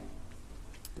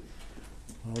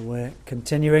Well, we're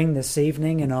continuing this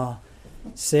evening in our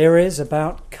series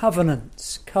about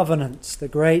covenants, the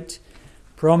great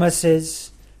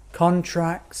promises,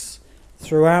 contracts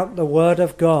throughout the Word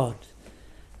of God.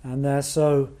 And they're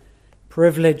so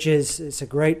privileges, it's a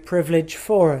great privilege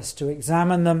for us to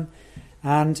examine them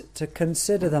and to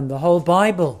consider them. The whole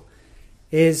Bible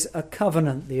is a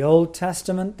covenant, the Old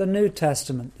Testament, the New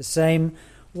Testament, the same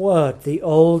word, the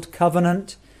Old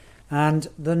Covenant and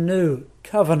the New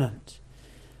Covenant.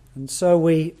 And so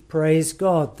we praise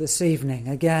God this evening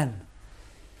again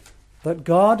that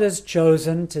God has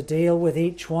chosen to deal with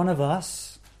each one of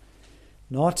us,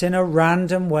 not in a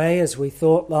random way as we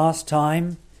thought last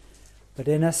time, but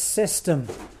in a system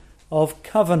of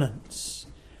covenants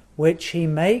which he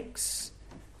makes,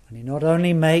 and he not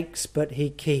only makes but he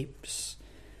keeps.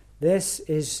 This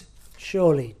is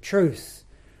surely truth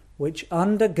which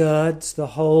undergirds the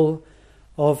whole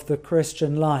of the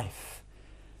Christian life.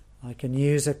 I can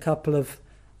use a couple of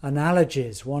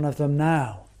analogies, one of them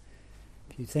now.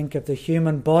 If you think of the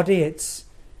human body, it's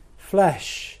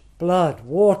flesh, blood,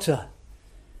 water,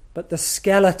 but the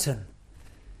skeleton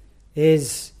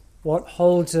is what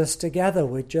holds us together.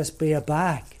 Would just be a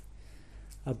bag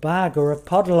or a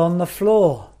puddle on the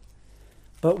floor.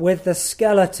 But with the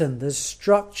skeleton, there's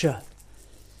structure.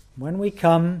 When we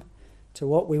come to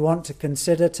what we want to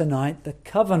consider tonight, the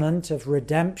covenant of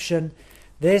redemption,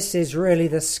 this is really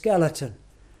the skeleton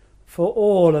for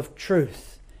all of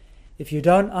truth. If you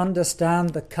don't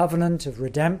understand the covenant of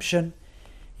redemption,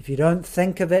 if you don't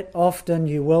think of it often,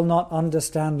 you will not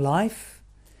understand life.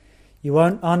 You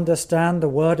won't understand the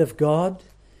Word of God.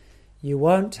 You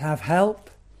won't have help.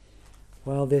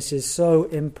 Well, this is so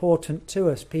important to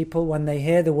us. People, when they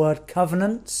hear the word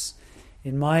covenants,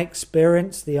 in my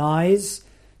experience, the eyes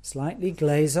slightly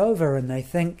glaze over and they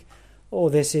think, oh,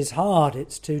 this is hard,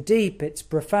 it's too deep, it's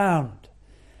profound.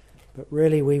 But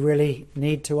really, we really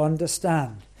need to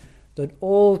understand that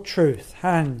all truth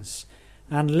hangs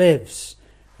and lives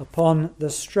upon the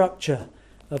structure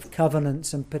of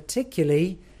covenants, and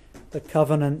particularly the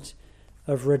covenant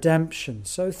of redemption.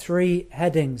 So 3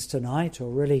 headings tonight, or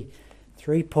really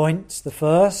 3 points. The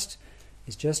first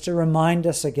is just to remind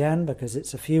us again, because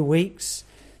it's a few weeks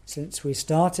since we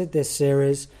started this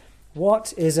series,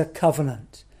 what is a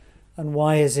covenant and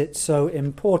why is it so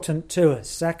important to us?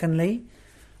 Secondly,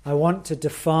 I want to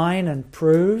define and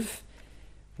prove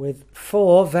with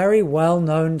 4 very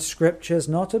well-known scriptures,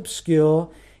 not obscure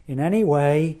in any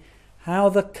way, how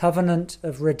the covenant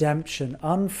of redemption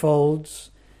unfolds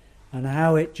and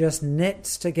how it just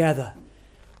knits together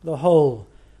the whole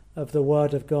of the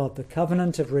Word of God. The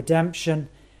covenant of redemption,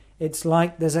 it's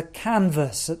like there's a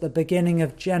canvas at the beginning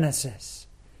of Genesis.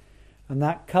 And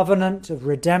that covenant of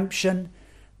redemption,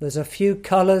 there's a few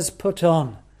colours put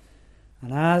on.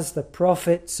 And as the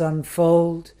prophets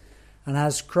unfold, and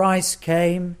as Christ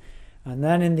came, and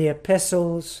then in the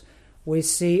epistles, we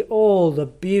see all the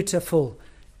beautiful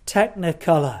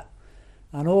technicolor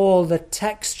and all the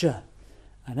texture,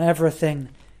 and everything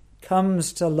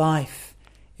comes to life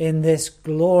in this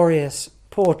glorious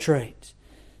portrait.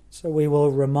 So we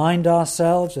will remind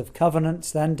ourselves of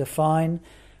covenants, then define,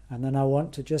 and then I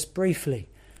want to just briefly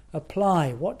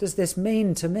apply. What does this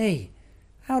mean to me?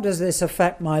 How does this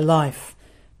affect my life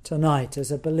tonight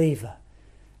as a believer?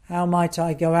 How might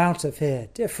I go out of here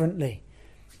differently,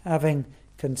 having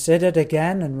considered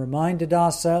again and reminded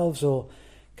ourselves, or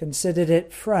considered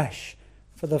it fresh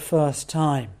for the first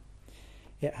time?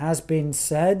 It has been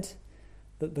said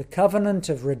that the covenant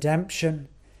of redemption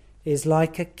is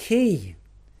like a key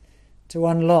to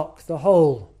unlock the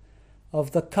whole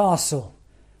of the castle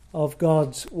of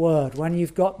God's Word. When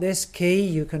you've got this key,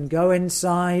 you can go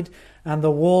inside and the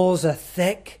walls are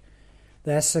thick,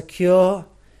 they're secure,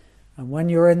 and when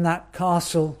you're in that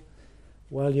castle,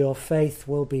 well, your faith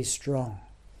will be strong.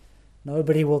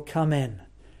 Nobody will come in.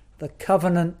 The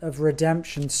covenant of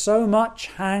redemption, so much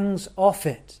hangs off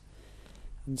it.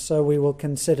 And so we will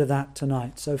consider that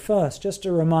tonight. So first, just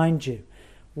to remind you,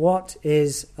 what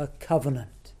is a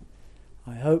covenant?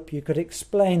 I hope you could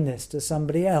explain this to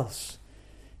somebody else.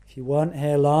 If you weren't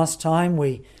here last time,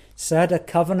 we said a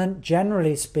covenant,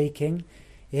 generally speaking,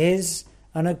 is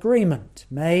an agreement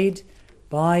made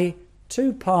by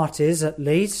 2 parties at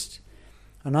least,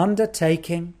 an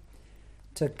undertaking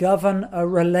to govern a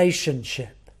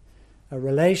relationship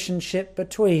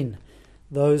between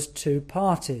those 2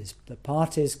 parties. The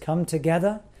parties come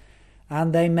together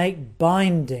and they make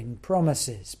binding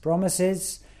promises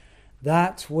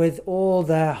that with all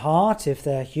their heart, if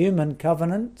they're human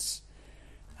covenants,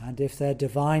 and if they're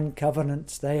divine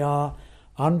covenants, they are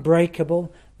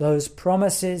unbreakable. Those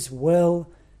promises will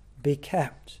be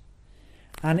kept.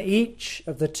 and each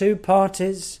of the two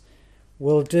parties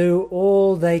will do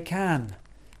all they can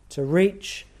to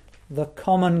reach the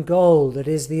common goal that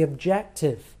is the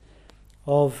objective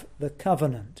of the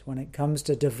covenant. When it comes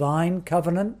to divine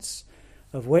covenants,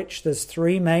 of which there's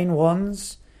three main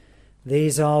ones,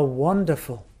 these are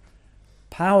wonderful,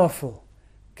 powerful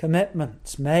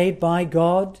commitments made by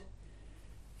God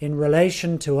in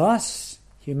relation to us,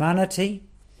 humanity,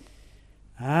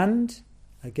 and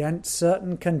against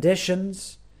certain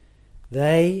conditions,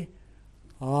 they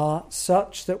are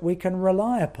such that we can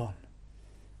rely upon.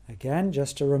 Again,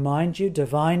 just to remind you,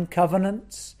 divine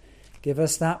covenants give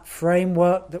us that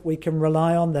framework that we can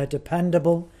rely on. They're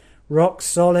dependable, rock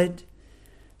solid.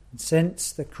 And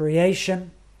since the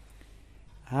creation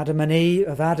of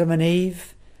Adam and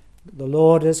Eve, the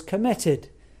Lord has committed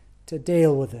to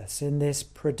deal with us in this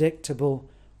predictable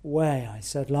way. I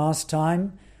said last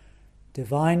time,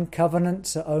 divine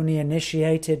covenants are only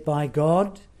initiated by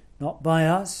God, not by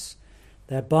us.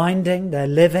 They're binding, they're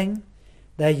living,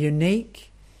 they're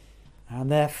unique,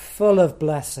 and they're full of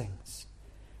blessings.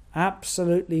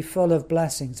 Absolutely full of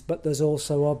blessings, but there's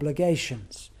also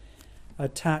obligations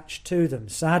attached to them.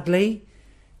 Sadly,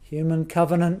 human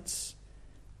covenants,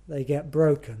 they get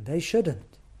broken. They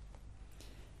shouldn't.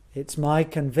 It's my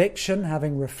conviction,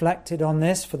 having reflected on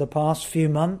this for the past few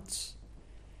months,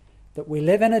 that we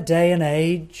live in a day and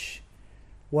age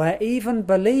where even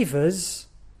believers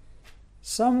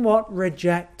somewhat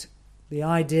reject the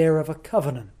idea of a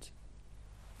covenant.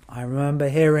 I remember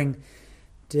hearing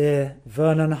dear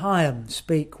Vernon Hyam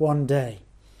speak one day,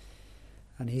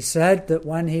 and he said that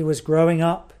when he was growing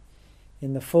up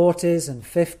in the 40s and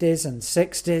 50s and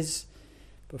 60s,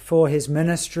 before his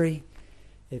ministry,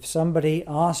 if somebody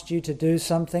asked you to do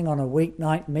something on a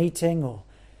weeknight meeting or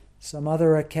some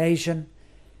other occasion,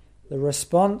 the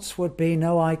response would be,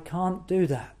 "No, I can't do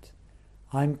that.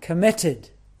 I'm committed.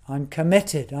 I'm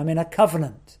in a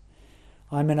covenant.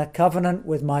 I'm in a covenant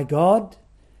with my God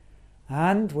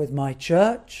and with my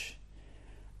church,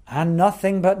 and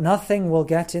nothing but nothing will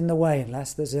get in the way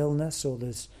unless there's illness or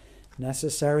there's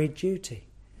necessary duty."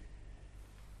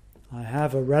 I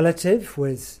have a relative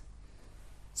with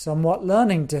somewhat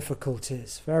learning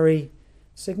difficulties, very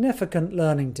significant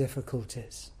learning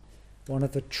difficulties. One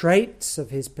of the traits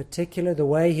of his particular, the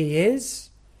way he is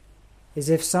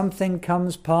if something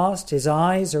comes past his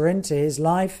eyes or into his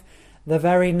life, the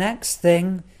very next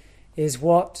thing is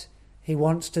what he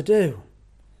wants to do.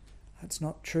 That's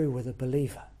not true with a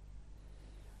believer.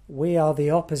 We are the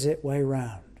opposite way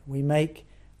round. We make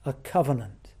a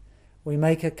covenant. We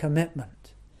make a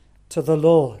commitment to the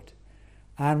Lord,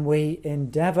 and we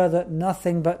endeavour that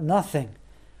nothing but nothing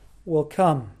will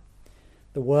come.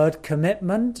 The word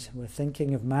commitment, we're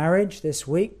thinking of marriage this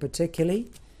week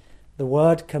particularly, the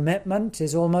word commitment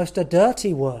is almost a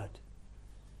dirty word.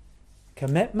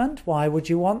 Commitment? Why would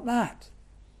you want that?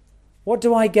 What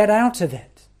do I get out of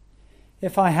it?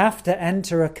 If I have to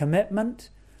enter a commitment,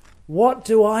 what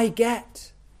do I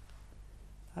get?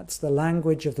 That's the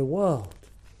language of the world.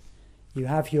 You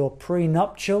have your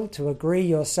prenuptial to agree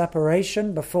your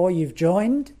separation before you've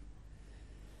joined.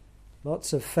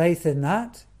 Lots of faith in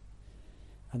that.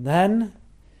 And then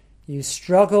you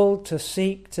struggle to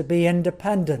seek to be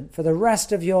independent for the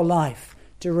rest of your life,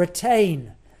 to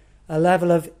retain a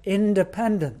level of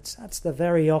independence. That's the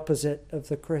very opposite of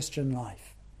the Christian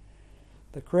life.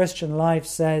 The Christian life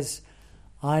says,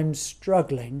 I'm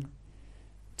struggling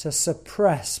to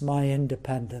suppress my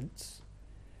independence,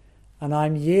 and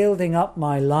I'm yielding up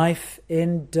my life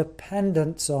in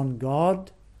dependence on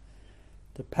God,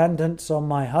 dependence on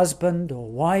my husband or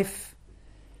wife,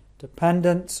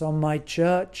 dependence on my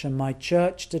church, and my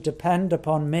church to depend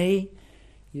upon me.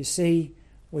 You see,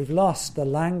 we've lost the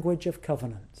language of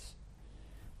covenants.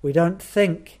 We don't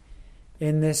think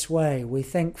in this way. We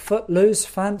think footloose,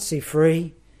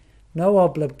 fancy-free, no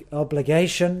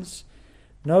obligations,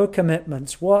 no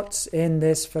commitments. What's in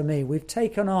this for me? We've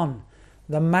taken on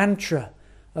the mantra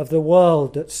of the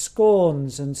world that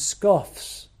scorns and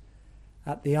scoffs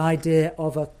at the idea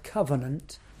of a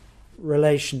covenant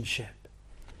relationship.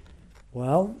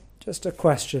 Well, just a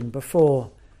question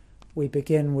before we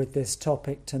begin with this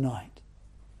topic tonight.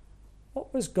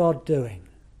 What was God doing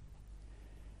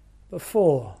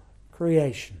before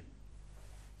creation?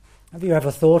 Have you ever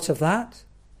thought of that?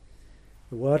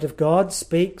 The Word of God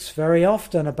speaks very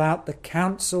often about the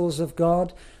counsels of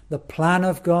God, the plan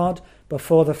of God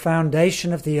before the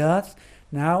foundation of the earth.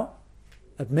 Now,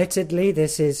 admittedly,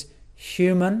 this is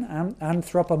human and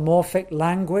anthropomorphic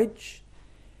language.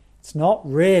 It's not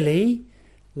really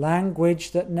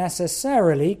language that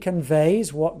necessarily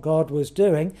conveys what God was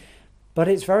doing, but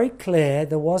it's very clear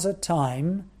there was a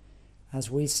time as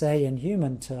we say in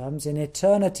human terms, in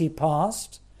eternity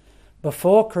past,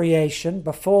 before creation,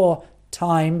 before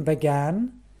time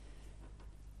began,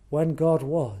 when God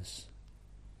was.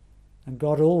 And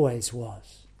God always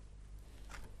was.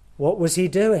 What was he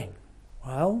doing?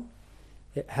 Well,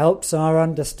 it helps our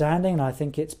understanding, and I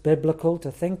think it's biblical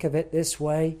to think of it this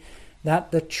way,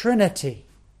 that the Trinity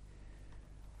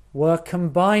were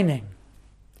combining,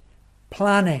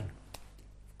 planning.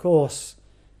 Of course,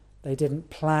 they didn't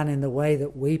plan in the way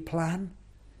that we plan,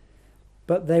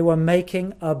 but they were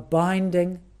making a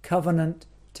binding covenant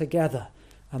together.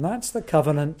 And that's the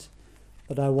covenant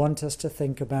that I want us to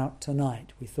think about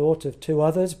tonight. We thought of two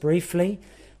others briefly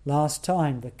last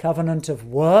time. The covenant of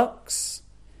works,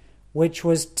 which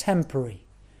was temporary,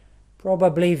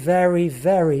 probably very,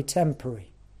 very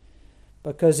temporary,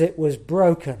 because it was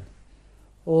broken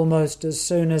almost as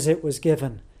soon as it was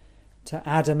given to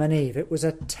Adam and Eve. It was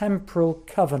a temporal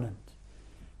covenant.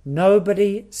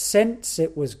 Nobody since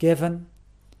it was given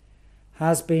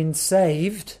has been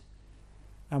saved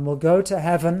and will go to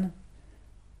heaven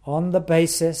on the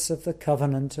basis of the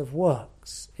covenant of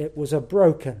works. It was a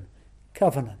broken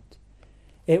covenant.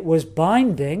 It was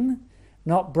binding,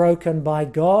 not broken by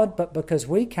God, but because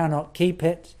we cannot keep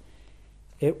it,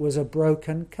 it was a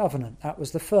broken covenant. That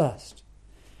was the first.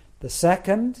 The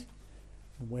second,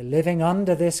 and we're living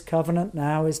under this covenant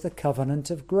now, is the covenant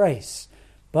of grace.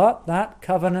 But that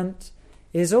covenant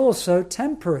is also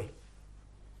temporary.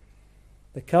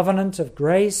 The covenant of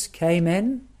grace came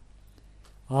in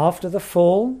after the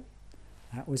fall.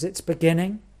 That was its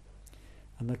beginning.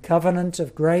 And the covenant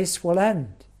of grace will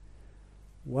end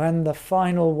when the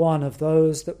final one of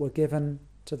those that were given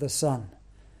to the Son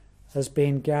has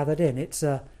been gathered in. It's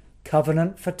a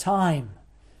covenant for time.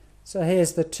 So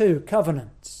here's the two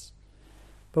covenants.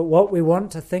 But what we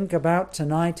want to think about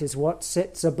tonight is what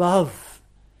sits above,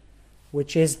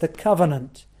 which is the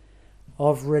covenant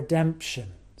of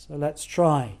redemption. So let's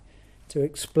try to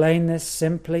explain this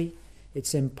simply.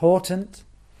 It's important.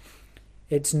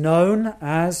 It's known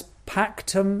as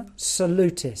pactum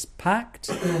salutis. Pact,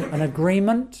 an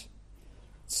agreement.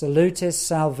 Salutis,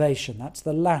 salvation. That's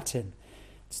the Latin.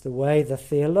 It's the way the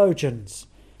theologians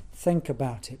think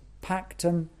about it.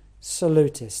 Pactum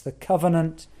salutis, the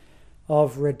covenant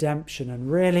of redemption.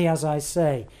 And really, as I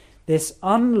say, this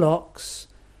unlocks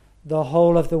the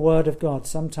whole of the Word of God.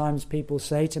 Sometimes people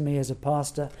say to me as a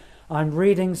pastor, I'm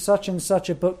reading such and such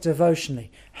a book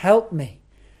devotionally. Help me.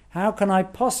 How can I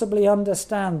possibly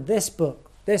understand this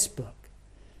book, this book?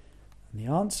 And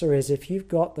the answer is, if you've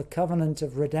got the covenant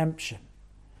of redemption,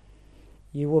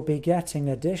 you will be getting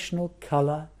additional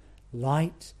colour,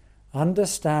 light,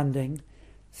 understanding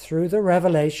through the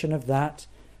revelation of that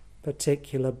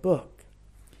particular book.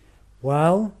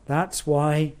 Well, that's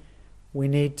why we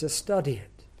need to study it.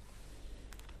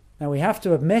 Now we have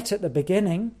to admit at the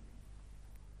beginning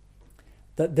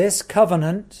that this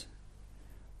covenant,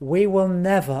 we will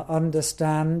never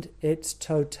understand its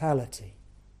totality.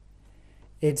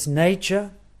 Its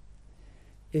nature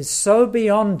is so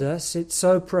beyond us, it's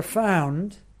so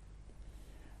profound,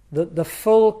 that the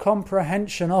full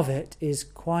comprehension of it is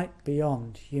quite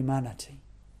beyond humanity.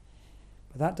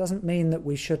 But that doesn't mean that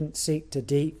we shouldn't seek to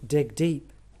dig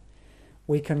deep.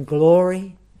 We can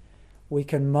glory, we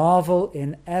can marvel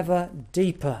in ever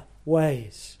deeper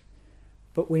ways,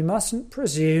 but we mustn't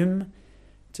presume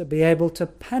to be able to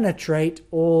penetrate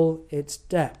all its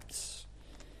depths.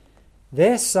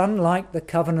 This, unlike the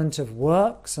covenant of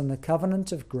works and the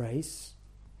covenant of grace,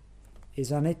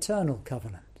 is an eternal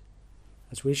covenant.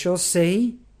 As we shall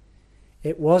see,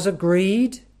 it was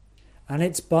agreed and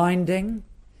it's binding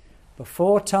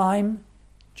before time,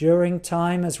 during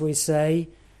time, as we say,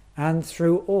 and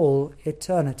through all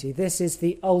eternity. This is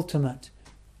the ultimate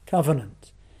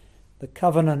covenant, the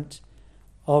covenant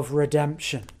of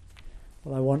redemption.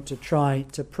 Well, I want to try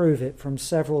to prove it from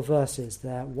several verses.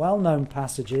 They're well-known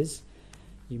passages.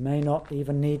 You may not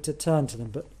even need to turn to them,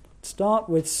 but start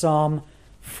with Psalm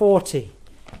 40.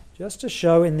 Just to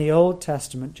show in the Old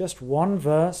Testament, just one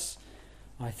verse.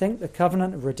 I think the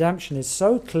covenant of redemption is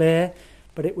so clear,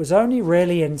 but it was only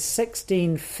really in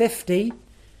 1650,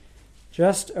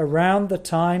 just around the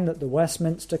time that the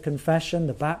Westminster Confession,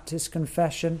 the Baptist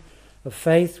Confession of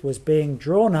Faith, was being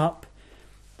drawn up,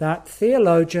 that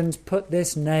theologians put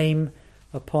this name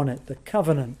upon it, the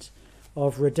covenant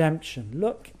of redemption.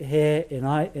 Look here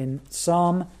in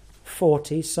Psalm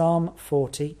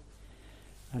 40,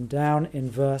 and down in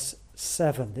verse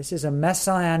 7. This is a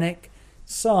messianic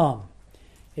psalm.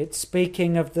 It's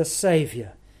speaking of the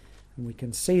Saviour, and we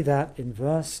can see that in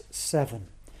verse 7.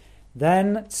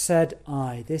 Then said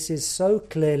I, this is so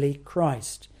clearly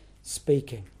Christ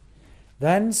speaking.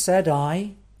 Then said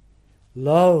I,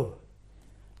 Lo,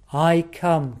 I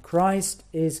come. Christ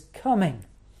is coming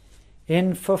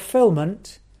in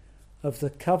fulfillment of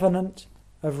the covenant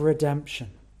of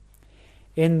redemption.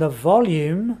 In the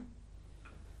volume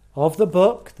of the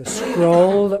book, the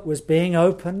scroll that was being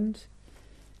opened,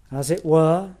 as it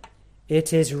were,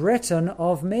 it is written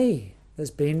of me. There's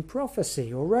been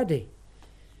prophecy already.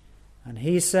 And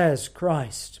he says,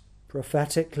 Christ,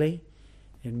 prophetically,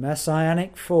 in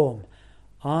messianic form,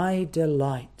 I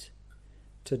delight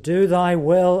to do thy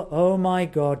will, O my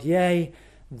God. Yea,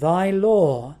 thy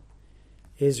law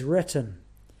is written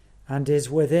and is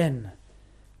within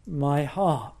my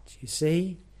heart. You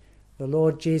see, the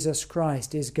Lord Jesus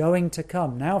Christ is going to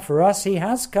come. Now for us, he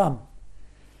has come.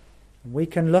 We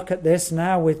can look at this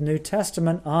now with New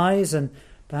Testament eyes, and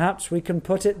perhaps we can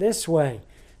put it this way.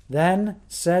 Then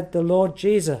said the Lord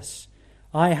Jesus,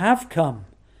 I have come,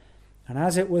 and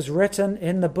as it was written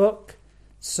in the book,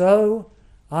 so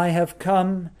I have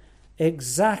come,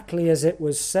 exactly as it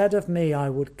was said of me, I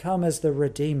would come as the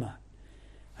Redeemer.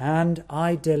 And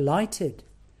I delighted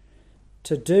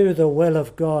to do the will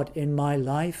of God in my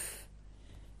life,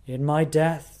 in my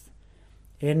death,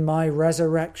 in my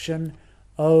resurrection.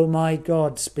 O my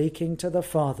God, speaking to the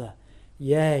Father,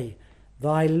 yea,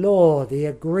 thy law, the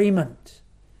agreement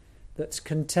that's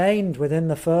contained within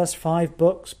the first 5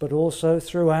 books, but also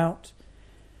throughout,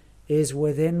 is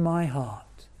within my heart.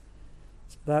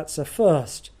 So that's a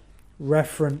first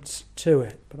reference to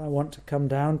it. But I want to come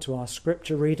down to our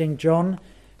scripture reading, John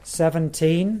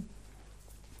 17.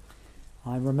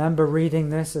 I remember reading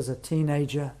this as a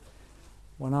teenager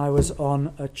when I was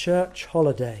on a church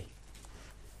holiday.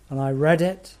 And I read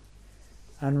it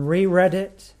and reread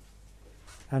it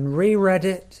and reread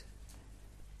it,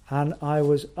 and I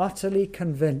was utterly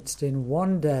convinced in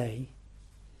one day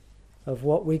of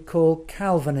what we call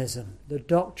Calvinism, the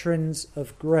doctrines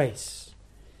of grace.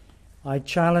 I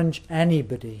challenge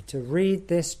anybody to read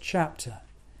this chapter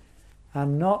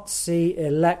and not see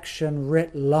election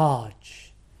writ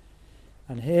large.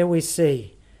 And here we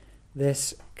see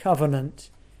this covenant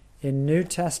in New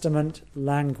Testament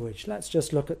language. Let's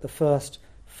just look at the first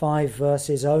 5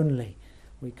 verses only.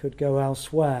 We could go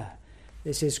elsewhere.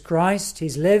 This is Christ.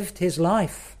 He's lived his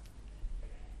life.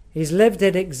 He's lived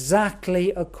it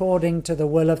exactly according to the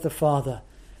will of the Father,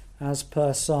 as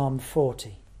per Psalm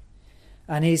 40.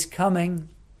 And he's coming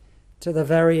to the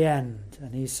very end.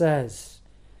 And he says,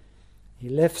 he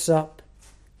lifts up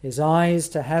his eyes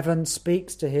to heaven,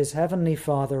 speaks to his heavenly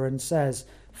Father and says,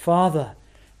 Father,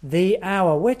 the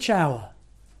hour, which hour?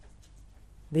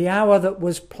 The hour that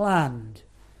was planned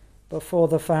before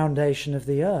the foundation of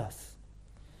the earth.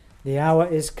 The hour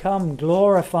is come,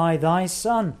 glorify thy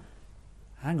Son.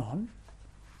 Hang on.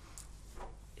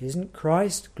 Isn't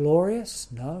Christ glorious?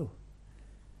 No.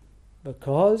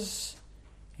 Because,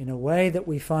 in a way that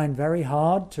we find very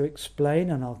hard to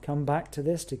explain, and I'll come back to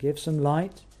this to give some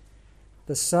light,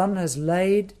 the Son has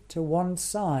laid to one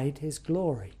side his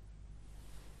glory.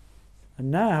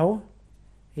 And now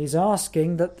he's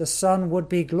asking that the Son would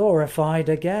be glorified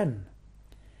again.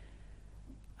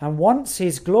 And once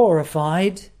he's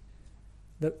glorified,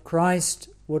 that Christ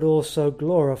would also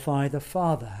glorify the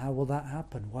Father. How will that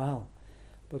happen? Well,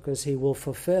 because he will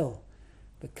fulfill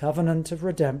the covenant of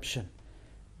redemption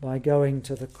by going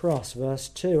to the cross. Verse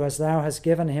 2, as thou hast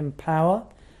given him power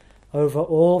over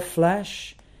all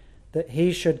flesh, that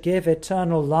he should give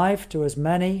eternal life to as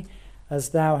many as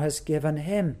thou hast given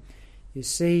him. You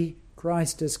see,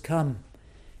 Christ has come.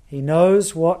 He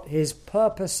knows what his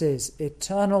purpose is,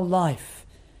 eternal life,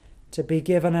 to be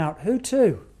given out. Who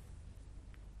to?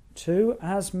 To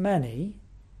as many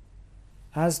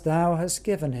as thou hast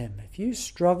given him. If you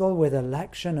struggle with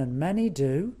election, and many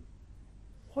do,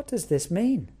 what does this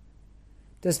mean?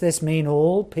 Does this mean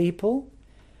all people?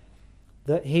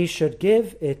 That he should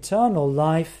give eternal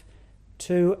life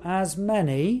to as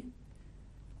many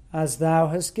as thou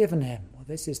hast given him. Well,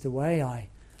 this is the way I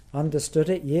understood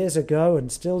it years ago and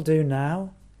still do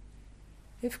now.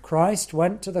 If Christ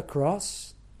went to the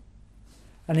cross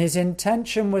and his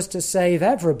intention was to save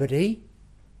everybody,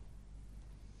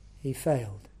 he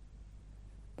failed,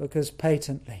 because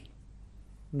patently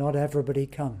not everybody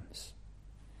comes.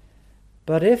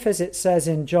 But if, as it says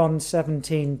in John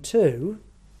 17:2,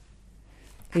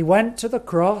 he went to the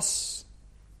cross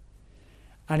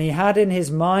and he had in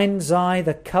his mind's eye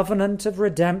the covenant of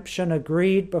redemption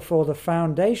agreed before the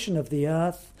foundation of the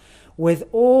earth with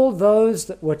all those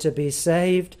that were to be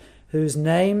saved, whose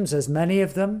names, as many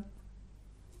of them,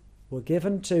 were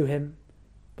given to him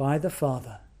by the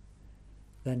Father,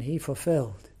 then he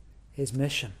fulfilled his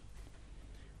mission.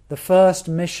 The first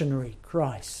missionary,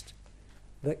 Christ,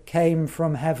 that came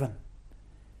from heaven.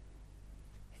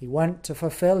 He went to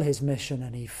fulfill his mission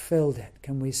and he filled it.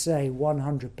 Can we say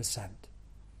 100%?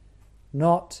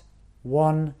 Not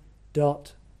one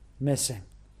dot missing.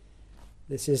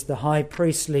 This is the high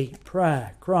priestly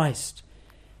prayer. Christ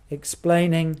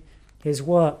explaining his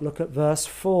work. Look at verse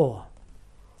 4.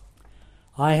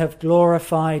 I have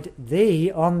glorified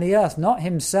thee on the earth. Not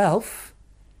himself.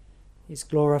 He's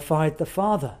glorified the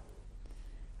Father.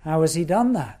 How has he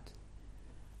done that?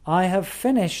 I have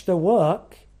finished the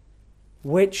work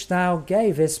which thou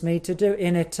gavest me to do.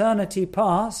 In eternity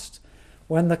past,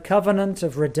 when the covenant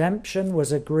of redemption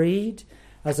was agreed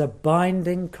as a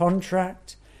binding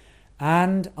contract,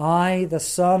 and I, the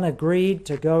Son, agreed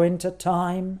to go into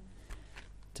time,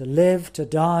 to live, to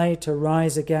die, to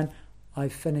rise again, I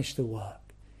finished the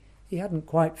work. He hadn't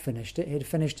quite finished it. He had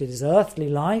finished his earthly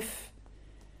life,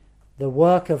 the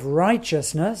work of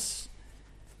righteousness.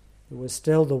 There was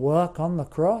still the work on the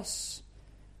cross,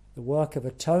 the work of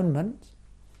atonement,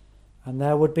 and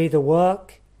there would be the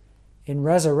work in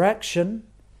resurrection,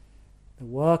 the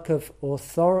work of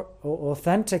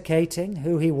authenticating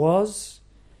who he was.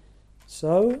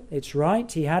 So it's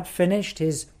right, he had finished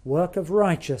his work of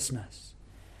righteousness.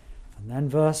 And then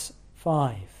verse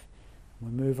 5,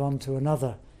 we move on to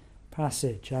another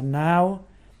passage. And now,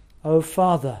 O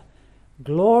Father,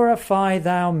 glorify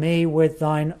thou me with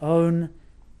thine own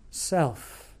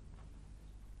self.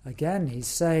 Again, he's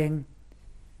saying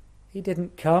he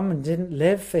didn't come and didn't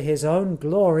live for his own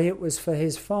glory, it was for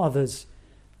his Father's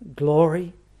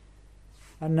glory.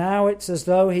 And now it's as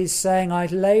though he's saying, I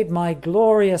laid my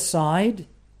glory aside,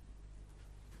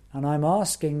 and I'm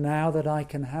asking now that I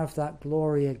can have that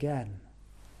glory again.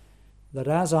 That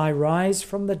as I rise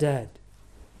from the dead,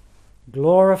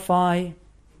 glorify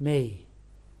me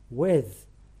with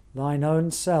thine own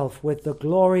self, with the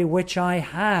glory which I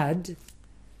had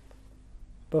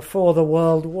before the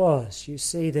world was. You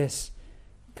see this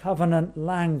covenant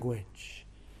language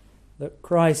that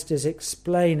Christ is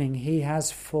explaining. He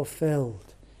has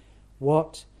fulfilled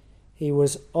what he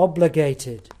was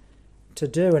obligated to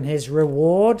do, and his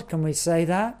reward, can we say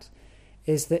that,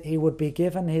 is that he would be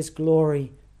given his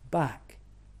glory back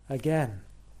again.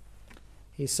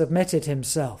 He submitted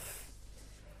himself.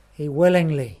 He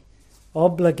willingly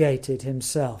obligated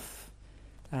himself,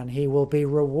 and he will be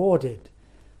rewarded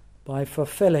by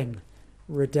fulfilling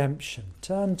redemption.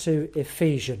 Turn to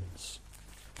Ephesians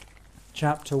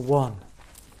chapter 1.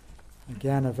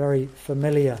 Again, a very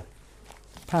familiar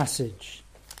passage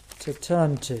to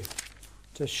turn to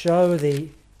show the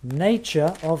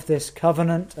nature of this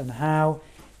covenant and how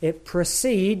it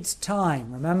precedes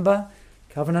time. Remember,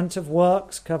 covenant of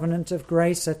works, covenant of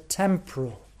grace are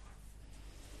temporal.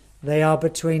 They are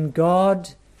between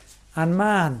God and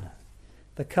man.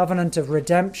 The covenant of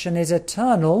redemption is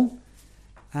eternal,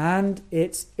 and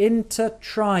it's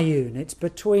intertriune. It's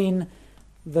between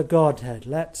the Godhead.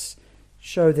 Let's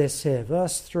show this here.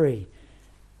 Verse 3.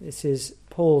 This is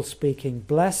Paul speaking.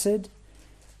 Blessed,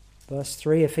 verse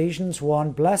 3, Ephesians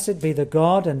 1, blessed be the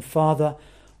God and Father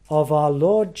of our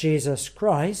Lord Jesus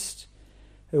Christ,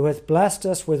 who hath blessed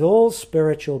us with all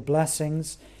spiritual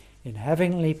blessings in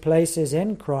heavenly places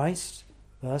in Christ.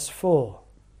 Verse 4,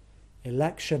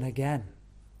 election again.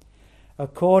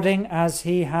 According as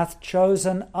he hath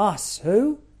chosen us.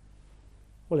 Who?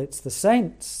 Well, it's the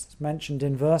saints. It's mentioned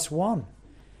in verse 1.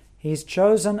 He's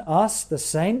chosen us, the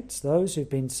saints, those who've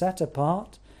been set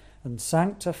apart and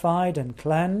sanctified and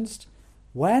cleansed.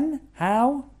 When?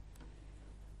 How?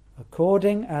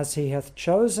 According as he hath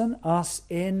chosen us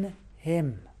in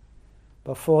him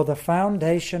before the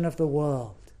foundation of the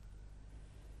world.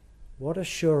 What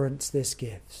assurance this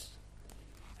gives.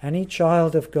 Any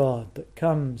child of God that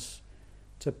comes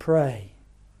to pray,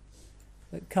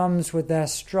 that comes with their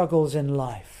struggles in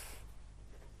life,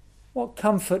 what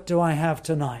comfort do I have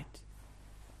tonight?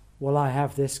 Well, I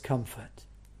have this comfort.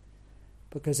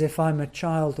 Because if I'm a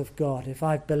child of God, if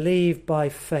I believe by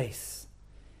faith,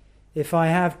 if I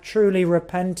have truly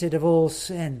repented of all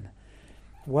sin,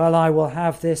 well, I will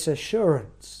have this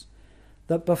assurance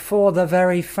that before the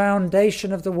very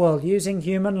foundation of the world, using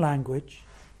human language,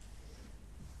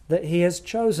 that he has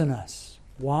chosen us.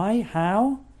 Why?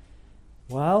 How?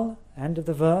 Well, end of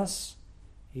the verse,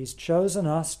 he's chosen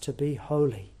us to be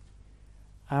holy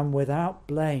and without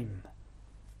blame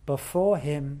before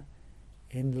him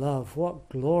in love. What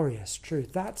glorious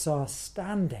truth. That's our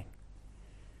standing.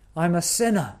 I'm a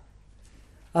sinner,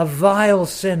 a vile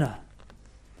sinner,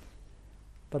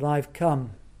 but I've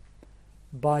come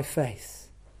by faith,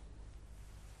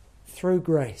 through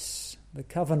grace, the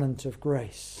covenant of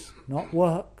grace, not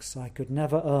works I could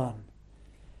never earn.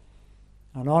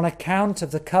 And on account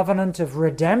of the covenant of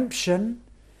redemption,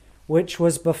 which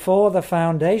was before the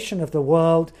foundation of the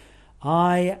world,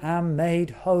 I am made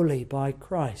holy by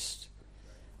Christ.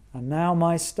 And now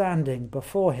my standing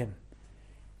before him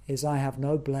is I have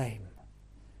no blame.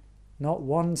 Not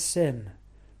one sin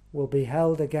will be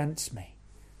held against me.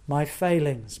 My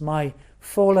failings, my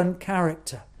fallen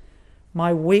character,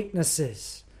 my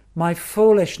weaknesses, my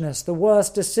foolishness, the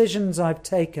worst decisions I've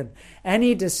taken,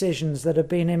 any decisions that have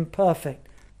been imperfect,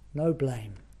 no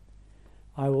blame.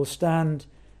 I will stand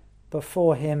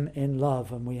before him in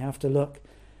love. And we have to look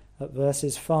at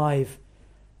verses 5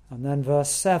 and then verse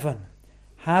 7.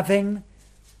 Having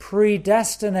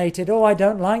predestinated. Oh, I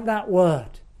don't like that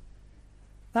word.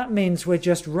 That means we're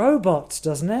just robots,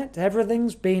 doesn't it?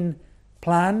 Everything's been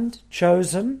planned,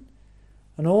 chosen,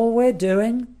 and all we're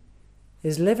doing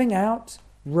is living out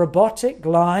robotic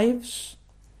lives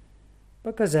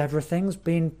because everything's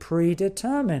been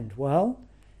predetermined. Well,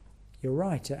 you're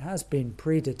right, it has been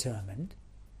predetermined,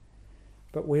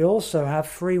 but we also have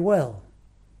free will.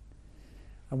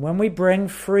 And when we bring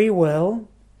free will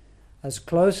as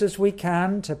close as we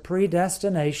can to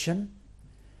predestination,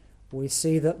 we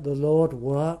see that the Lord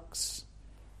works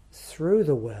through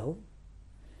the will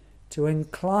to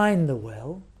incline the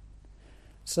will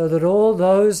so that all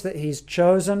those that he's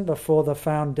chosen before the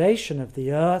foundation of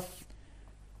the earth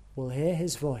will hear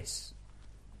his voice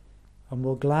and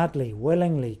will gladly,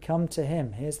 willingly come to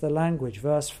him. Here's the language,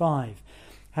 verse 5.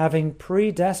 Having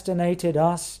predestinated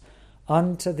us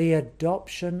unto the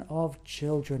adoption of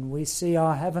children. We see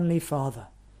our Heavenly Father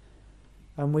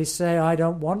and we say, I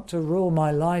don't want to rule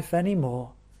my life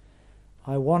anymore.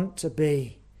 I want to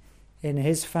be in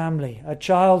his family, a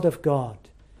child of God.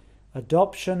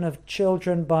 Adoption of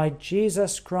children by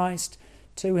Jesus Christ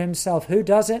to himself. Who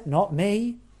does it? Not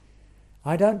me.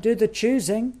 I don't do the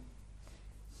choosing.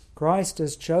 Christ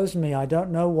has chosen me. I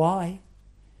don't know why.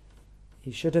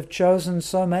 He should have chosen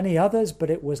so many others, but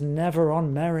it was never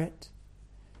on merit.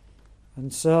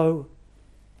 And so,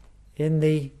 in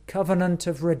the covenant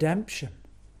of redemption,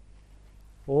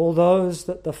 all those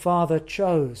that the Father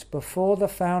chose before the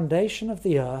foundation of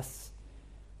the earth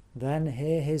then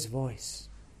hear his voice.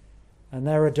 And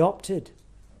they're adopted.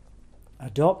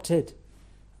 Adopted.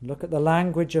 Look at the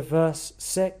language of verse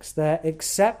 6. They're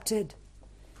accepted.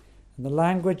 And the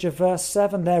language of verse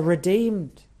 7. They're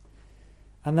redeemed.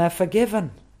 And they're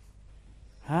forgiven.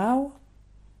 How?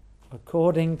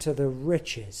 According to the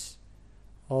riches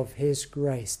of his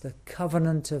grace. The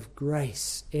covenant of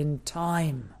grace in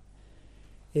time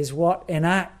is what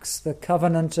enacts the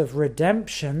covenant of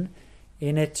redemption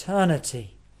in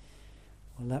eternity.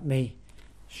 Well, let me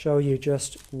show you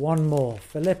just one more.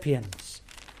 Philippians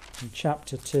in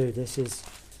chapter 2. This is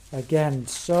again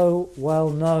so well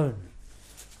known.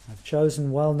 I've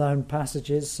chosen well-known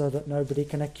passages so that nobody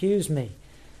can accuse me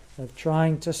of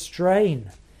trying to strain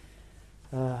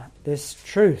this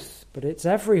truth, but it's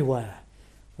everywhere.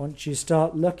 Once you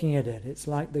start looking at it, it's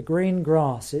like the green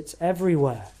grass, it's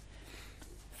everywhere.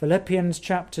 Philippians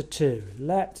chapter 2,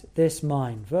 let this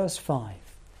mind, verse 5,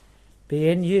 be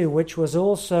in you, which was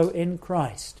also in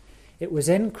Christ. It was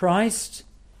in Christ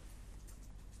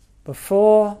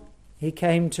before he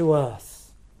came to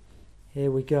earth.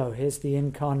 Here we go, here's the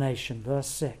incarnation, verse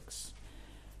 6.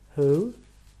 Who,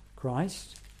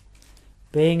 Christ,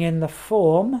 being in the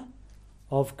form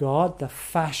of God, the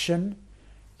fashion,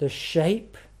 the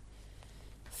shape,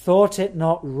 thought it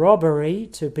not robbery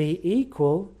to be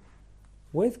equal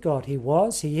with God. He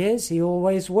was, he is, he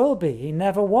always will be. He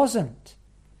never wasn't.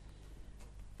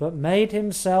 But made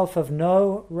himself of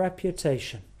no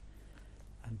reputation,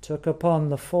 and took upon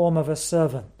the form of a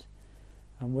servant,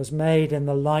 and was made in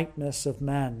the likeness of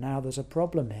man. Now there's a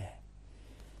problem here.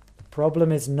 The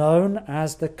problem is known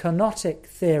as the kenotic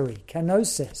theory,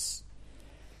 kenosis.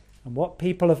 And what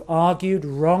people have argued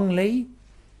wrongly,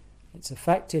 it's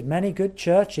affected many good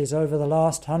churches over the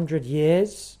last 100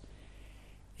 years,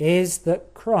 is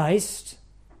that Christ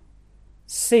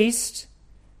ceased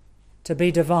to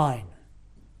be divine.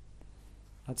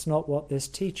 That's not what this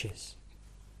teaches.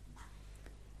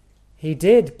 He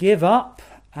did give up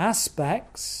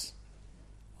aspects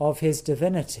of his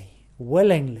divinity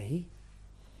willingly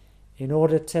in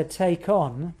order to take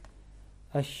on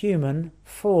a human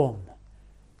form,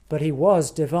 but he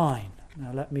was divine.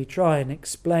 Now let me try and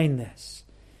explain this.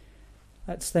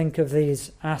 Let's think of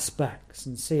these aspects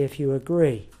and see if you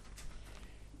agree.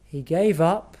 He gave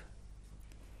up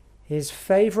his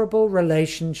favorable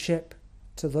relationship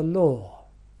to the law.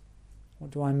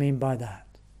 What do I mean by that?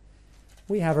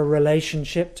 We have a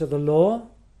relationship to the law.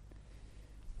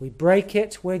 We break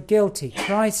it, we're guilty.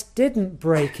 Christ didn't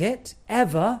break it,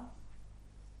 ever.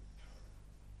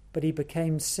 but he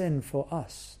became sin for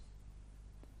us.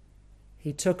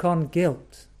 He took on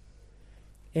guilt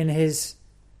in his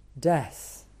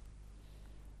death.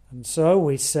 And so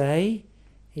we say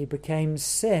he became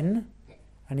sin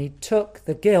and he took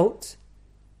the guilt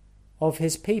of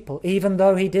his people, even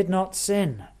though he did not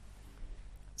sin.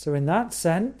 So in that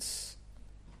sense,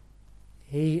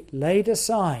 he laid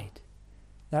aside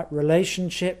that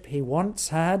relationship he once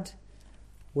had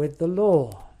with the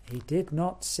law. He did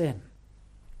not sin.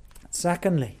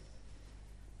 Secondly,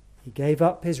 he gave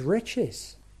up his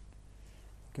riches.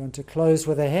 I'm going to close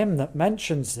with a hymn that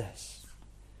mentions this.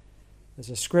 There's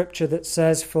a scripture that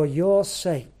says, "For your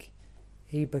sake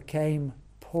he became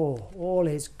poor." All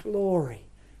his glory,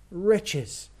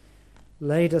 riches,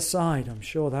 laid aside. I'm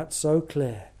sure that's so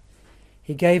clear.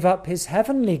 He gave up his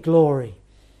heavenly glory.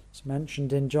 It's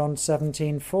mentioned in John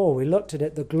 17:4. We looked at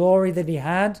it. The glory that he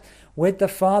had with the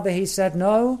Father, he said,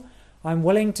 "No, I'm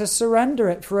willing to surrender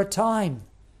it for a time,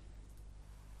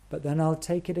 but then I'll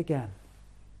take it again."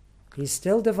 He's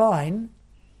still divine,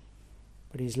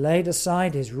 but he's laid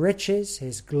aside his riches,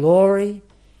 his glory,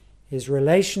 his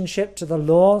relationship to the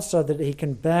law so that he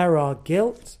can bear our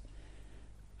guilt.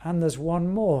 And there's one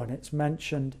more, and it's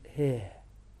mentioned here.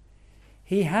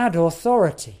 He had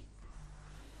authority.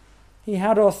 He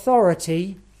had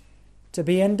authority to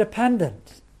be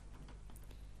independent.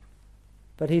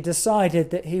 But he decided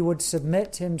that he would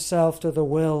submit himself to the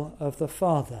will of the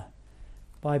Father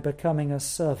by becoming a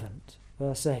servant.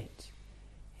 Verse 8.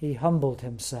 He humbled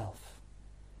himself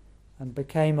and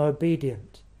became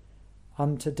obedient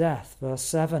unto death. Verse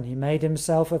 7. He made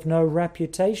himself of no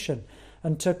reputation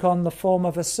and took on the form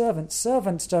of a servant.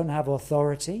 Servants don't have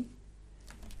authority.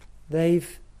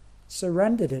 They've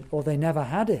surrendered it, or they never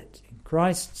had it. In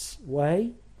Christ's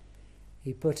way,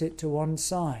 he put it to one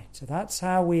side. So that's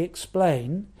how we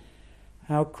explain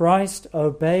how Christ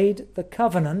obeyed the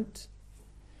covenant,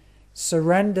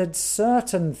 surrendered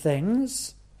certain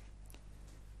things,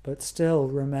 but still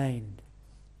remained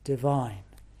divine,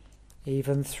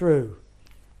 even through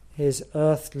his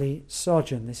earthly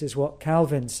sojourn. This is what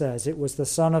Calvin says. It was the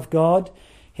Son of God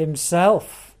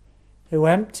himself who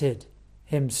emptied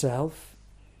himself,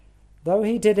 though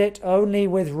he did it only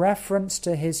with reference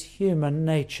to his human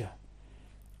nature,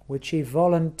 which he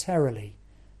voluntarily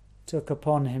took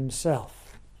upon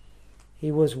himself.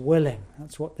 He was willing.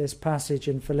 That's what this passage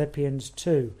in Philippians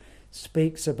 2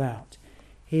 speaks about.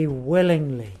 He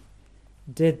willingly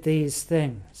did these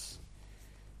things.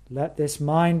 Let this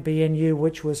mind be in you,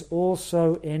 which was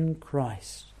also in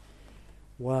Christ.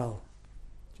 Well,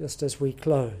 just as we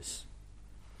close,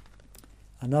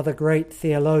 another great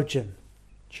theologian,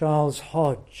 Charles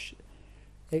Hodge,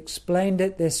 explained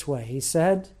it this way. He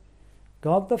said,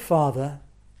 God the Father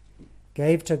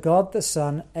gave to God the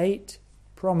Son 8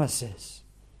 promises.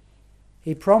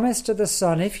 He promised to the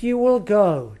Son, if you will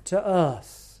go to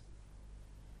earth,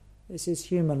 this is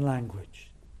human language,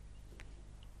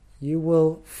 you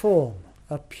will form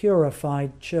a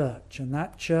purified church, and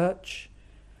that church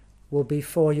will be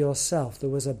for yourself. There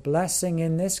was a blessing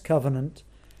in this covenant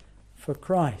for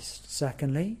Christ.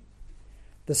 Secondly,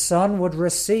 the Son would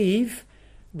receive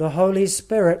the Holy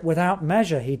Spirit without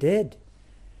measure. He did.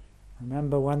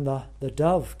 Remember when the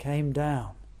dove came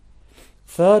down.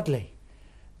 Thirdly,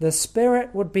 the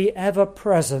Spirit would be ever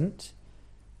present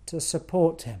to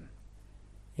support him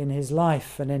in his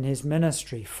life and in his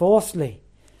ministry. Fourthly,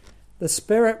 the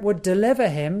Spirit would deliver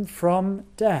him from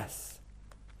death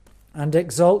and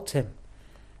exalt him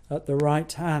at the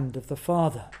right hand of the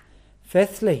Father.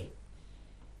 Fifthly,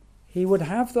 he would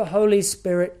have the Holy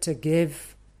Spirit to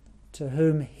give to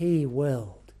whom he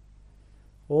willed.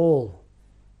 All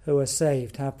who are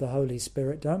saved have the Holy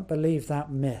Spirit. Don't believe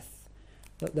that myth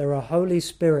that there are Holy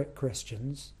Spirit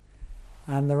Christians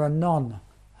and there are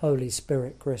non-Holy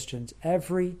Spirit Christians.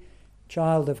 Every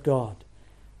child of God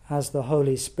has the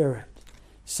Holy Spirit.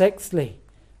 Sixthly,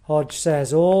 Hodge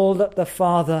says, all that the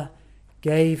Father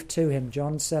gave to him,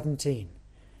 John 17,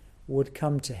 would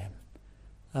come to him,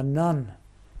 and none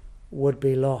would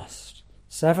be lost.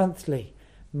 Seventhly,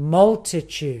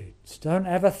 multitudes. Don't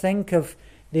ever think of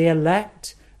the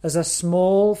elect as a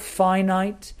small,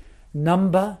 finite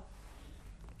number.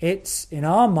 It's, in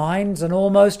our minds, an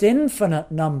almost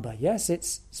infinite number. Yes,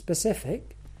 it's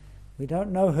specific. We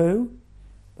don't know who,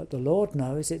 but the Lord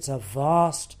knows. It's a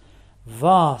vast,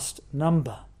 vast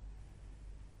number.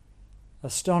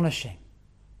 Astonishing.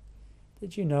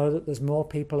 Did you know that there's more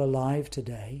people alive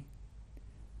today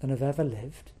than have ever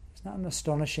lived? Isn't that an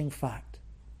astonishing fact?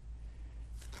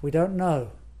 We don't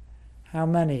know how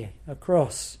many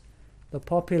across the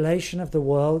population of the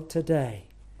world today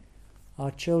are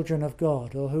children of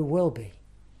God, or who will be.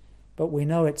 but we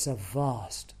know it's a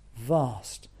vast,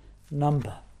 vast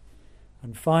number.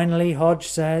 And finally, Hodge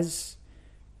says,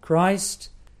 Christ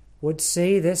would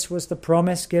see, this was the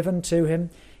promise given to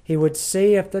him, he would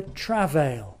see of the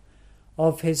travail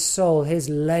of his soul, his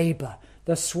labour,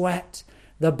 the sweat,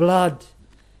 the blood,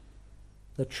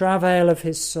 the travail of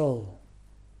his soul,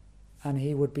 and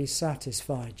he would be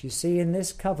satisfied. You see, in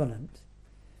this covenant,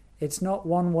 it's not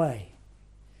one way.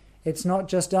 It's not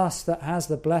just us that has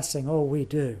the blessing, oh, we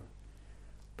do.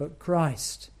 But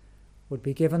Christ would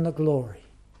be given the glory.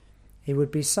 He would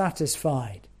be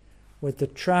satisfied with the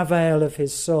travail of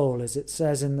his soul, as it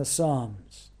says in the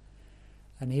Psalms.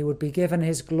 And he would be given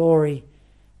his glory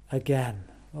again.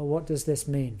 Well, what does this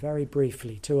mean? Very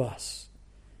briefly to us.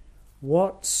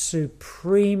 What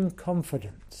supreme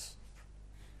confidence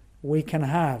we can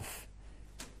have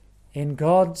in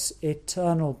God's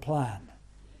eternal plan.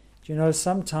 Do you know,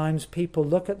 sometimes people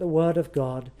look at the Word of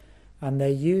God and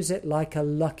they use it like a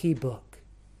lucky book,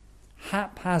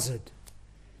 haphazard,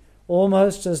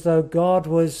 almost as though God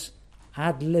was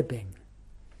ad-libbing,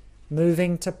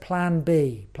 moving to plan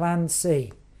B, plan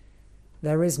C.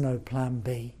 There is no plan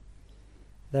B.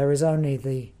 There is only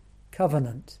the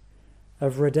covenant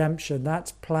of redemption.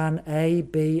 That's plan A,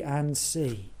 B, and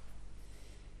C.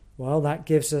 Well, that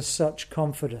gives us such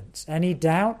confidence. Any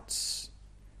doubts?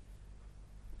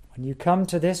 When you come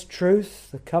to this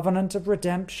truth, the covenant of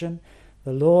redemption,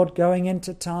 the Lord going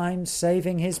into time,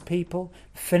 saving his people,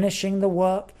 finishing the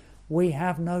work, we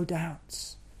have no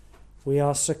doubts. We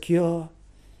are secure.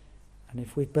 And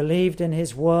if we've believed in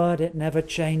his word, it never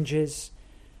changes.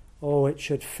 Oh, it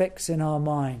should fix in our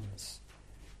minds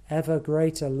ever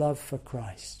greater love for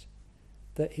Christ,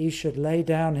 that he should lay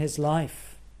down his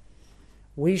life.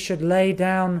 We should lay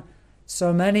down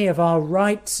so many of our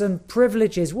rights and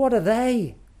privileges. What are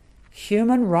they?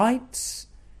 Human rights?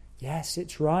 Yes,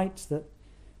 it's right that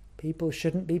people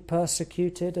shouldn't be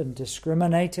persecuted and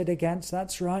discriminated against.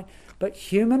 That's right. But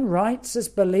human rights as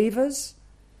believers?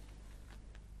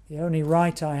 The only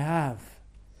right I have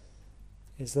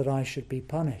is that I should be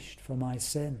punished for my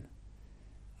sin.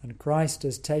 And Christ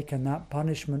has taken that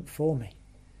punishment for me.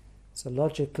 So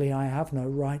logically, I have no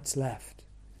rights left.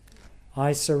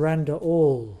 I surrender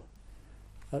all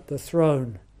at the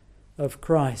throne of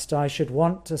Christ. I should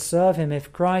want to serve him.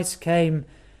 If Christ came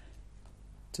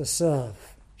to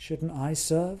serve, shouldn't I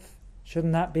serve?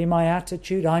 Shouldn't that be my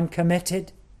attitude? I'm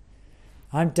committed.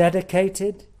 I'm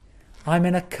dedicated. I'm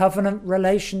in a covenant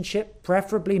relationship,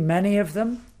 preferably many of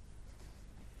them.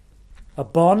 A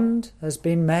bond has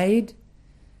been made,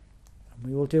 and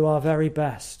we will do our very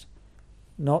best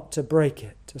not to break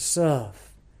it, to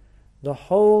serve. The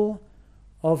whole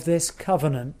of this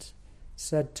covenant,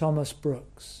 said Thomas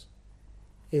Brooks,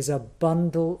 is a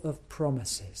bundle of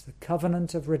promises, the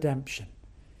covenant of redemption.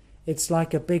 It's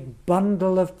like a big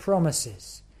bundle of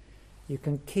promises. You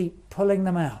can keep pulling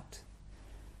them out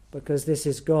because this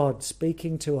is God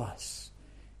speaking to us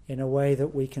in a way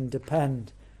that we can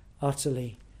depend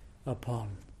utterly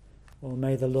upon. Well,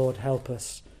 may the Lord help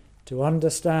us to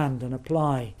understand and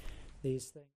apply these things.